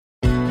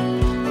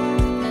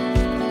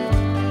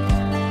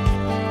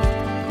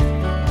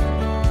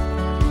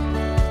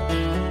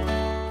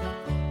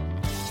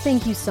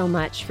Thank you so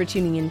much for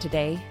tuning in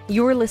today.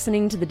 You're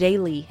listening to The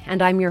Daily,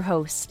 and I'm your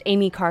host,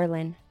 Amy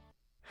Carlin.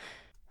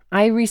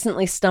 I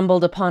recently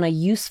stumbled upon a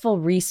useful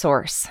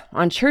resource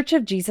on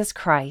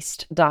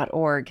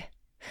churchofjesuschrist.org.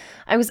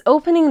 I was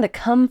opening the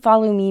Come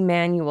Follow Me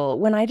manual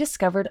when I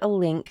discovered a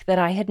link that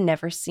I had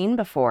never seen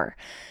before.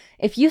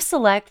 If you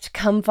select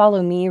Come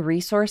Follow Me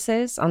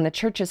resources on the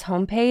church's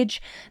homepage,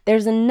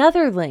 there's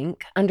another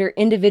link under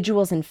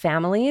Individuals and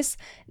Families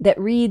that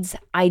reads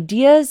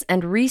Ideas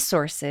and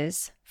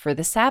Resources for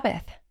the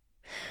Sabbath.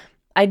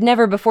 I'd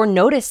never before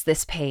noticed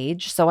this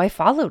page, so I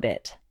followed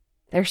it.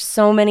 There's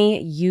so many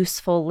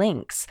useful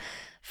links.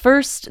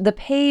 First, the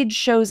page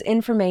shows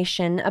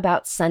information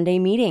about Sunday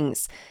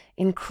meetings,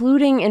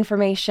 including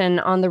information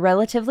on the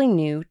relatively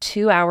new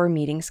 2-hour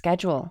meeting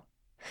schedule.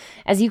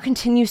 As you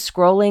continue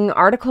scrolling,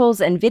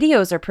 articles and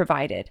videos are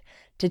provided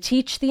to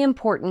teach the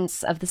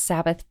importance of the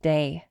Sabbath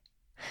day.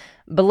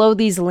 Below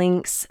these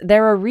links,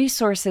 there are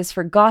resources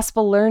for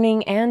gospel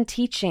learning and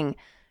teaching,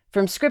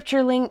 from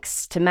scripture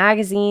links to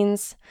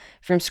magazines,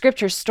 from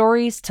scripture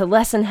stories to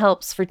lesson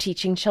helps for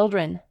teaching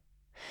children.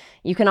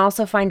 You can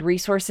also find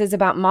resources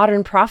about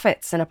modern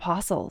prophets and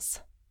apostles.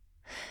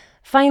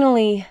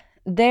 Finally,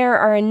 there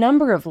are a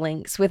number of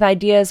links with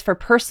ideas for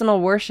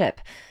personal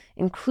worship,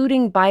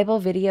 including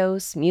Bible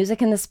videos,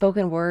 music in the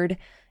spoken word,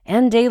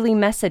 and daily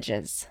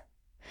messages.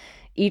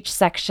 Each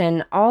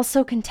section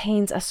also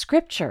contains a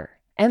scripture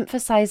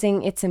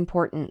emphasizing its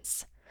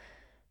importance.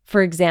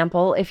 For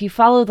example, if you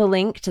follow the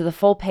link to the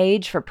full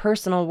page for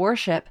personal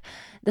worship,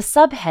 the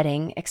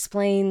subheading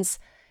explains,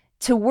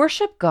 "To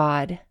worship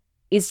God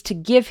is to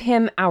give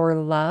Him our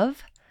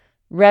love,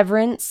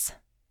 reverence,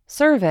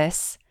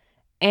 service,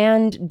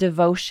 and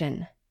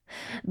devotion.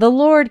 The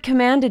Lord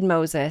commanded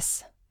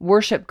Moses,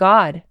 'Worship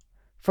God,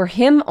 for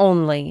Him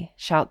only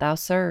shalt thou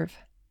serve.'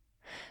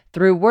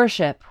 Through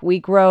worship, we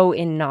grow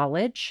in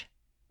knowledge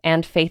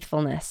and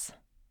faithfulness."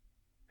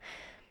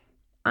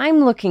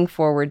 I'm looking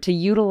forward to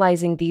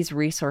utilizing these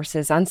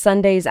resources on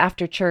Sundays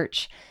after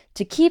church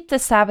to keep the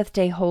Sabbath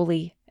day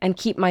holy and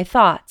keep my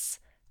thoughts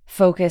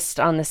focused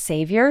on the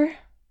Savior,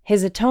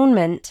 His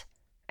atonement,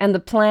 and the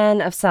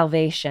plan of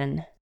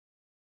salvation.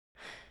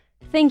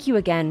 Thank you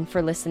again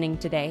for listening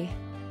today.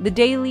 The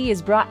Daily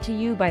is brought to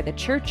you by the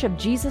Church of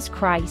Jesus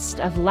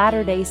Christ of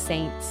Latter-day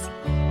Saints.